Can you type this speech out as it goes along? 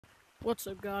What's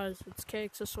up guys, it's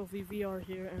KXSOVVR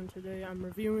here, and today I'm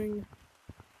reviewing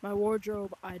my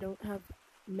wardrobe. I don't have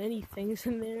many things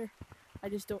in there, I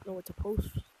just don't know what to post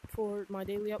for my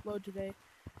daily upload today,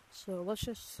 so let's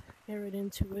just get right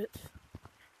into it.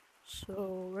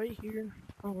 So right here,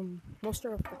 we'll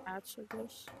start with the hats, I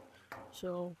guess.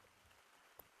 So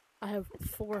I have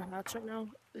 4 hats right now.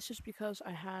 This is because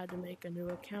I had to make a new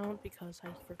account because I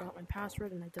forgot my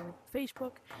password and I deleted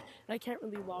Facebook, and I can't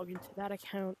really log into that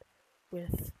account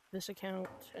with this account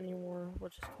anymore,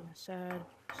 which is kind of sad,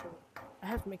 so I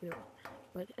have to make a new one.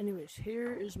 But anyways,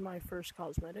 here is my first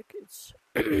cosmetic. It's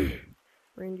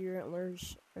reindeer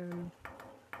antlers, and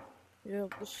yeah,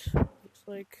 this looks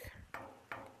like.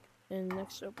 And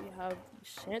next up we have the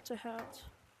Santa hat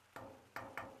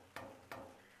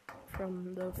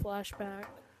from the flashback.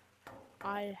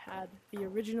 I had the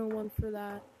original one for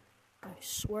that. I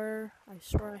swear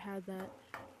I had that.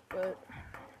 But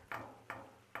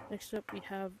next up we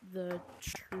have the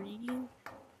tree,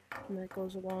 and that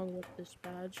goes along with this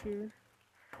badge here.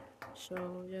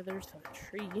 So yeah, there's the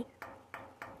tree.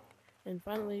 And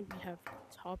finally we have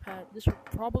the top hat. This would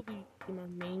probably be my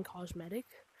main cosmetic.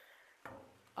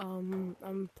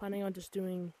 I'm planning on just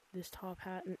doing this top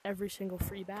hat in every single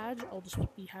free badge. I'll just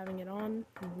be having it on,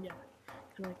 and yeah,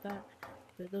 kind of like that.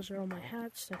 But those are all my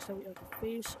hats. Next up we have the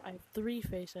face. I have 3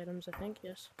 face items, I think,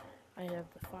 yes. I have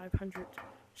the 500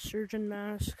 surgeon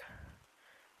mask.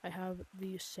 I have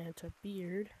the Santa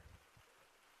beard.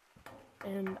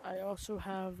 And I also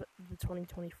have the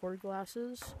 2024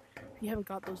 glasses. If you haven't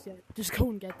got those yet, just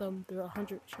go and get them. They're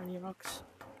 100 shiny rocks.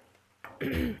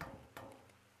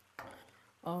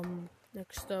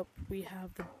 Next up we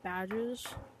have the badges.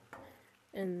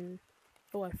 And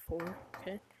oh, I have 4,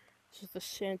 okay. This is the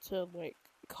Santa, like,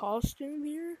 costume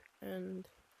here, and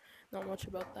not much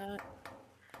about that.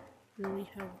 Then we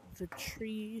have the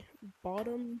tree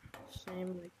bottom,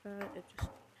 same like that. It just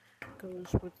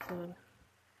goes with the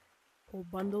whole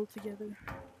bundle together.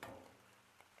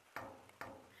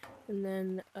 And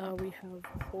then we have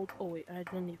oh wait, I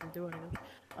didn't even do any of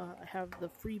those. I have the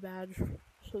free badge,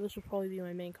 so this will probably be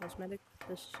my main cosmetic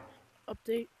this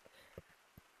update.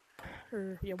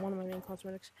 Or yeah, one of my main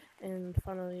cosmetics. And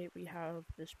finally we have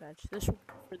this badge. This will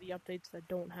be for the updates that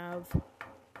don't have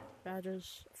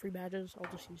badges, free badges.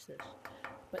 I'll just use this.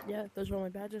 But yeah, those are all my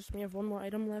badges. We have one more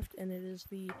item left, and it is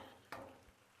the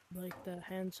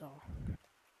handsaw.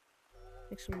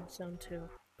 Makes some weird sound too.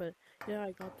 But yeah,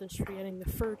 I got this for getting the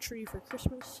fir tree for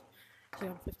Christmas. So I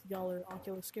got a $50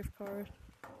 Oculus gift card.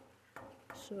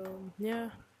 So yeah,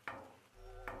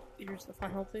 here's the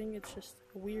final thing. It's just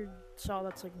a weird saw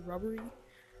that's like rubbery.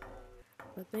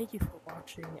 But thank you for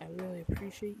watching. I really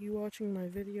appreciate you watching my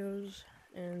videos.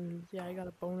 And yeah, I got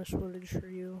a bonus footage for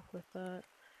you with that.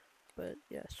 But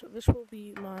yeah, so this will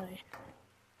be my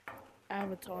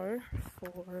avatar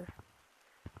for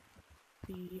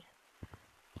the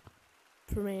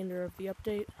remainder of the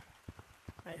update.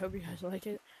 I hope you guys like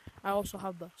it. I also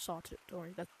have the saw too. Don't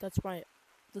worry, that's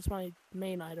my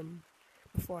main item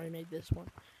before I made this one.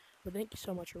 But thank you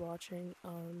so much for watching,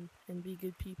 and be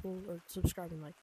good people, or subscribe and like.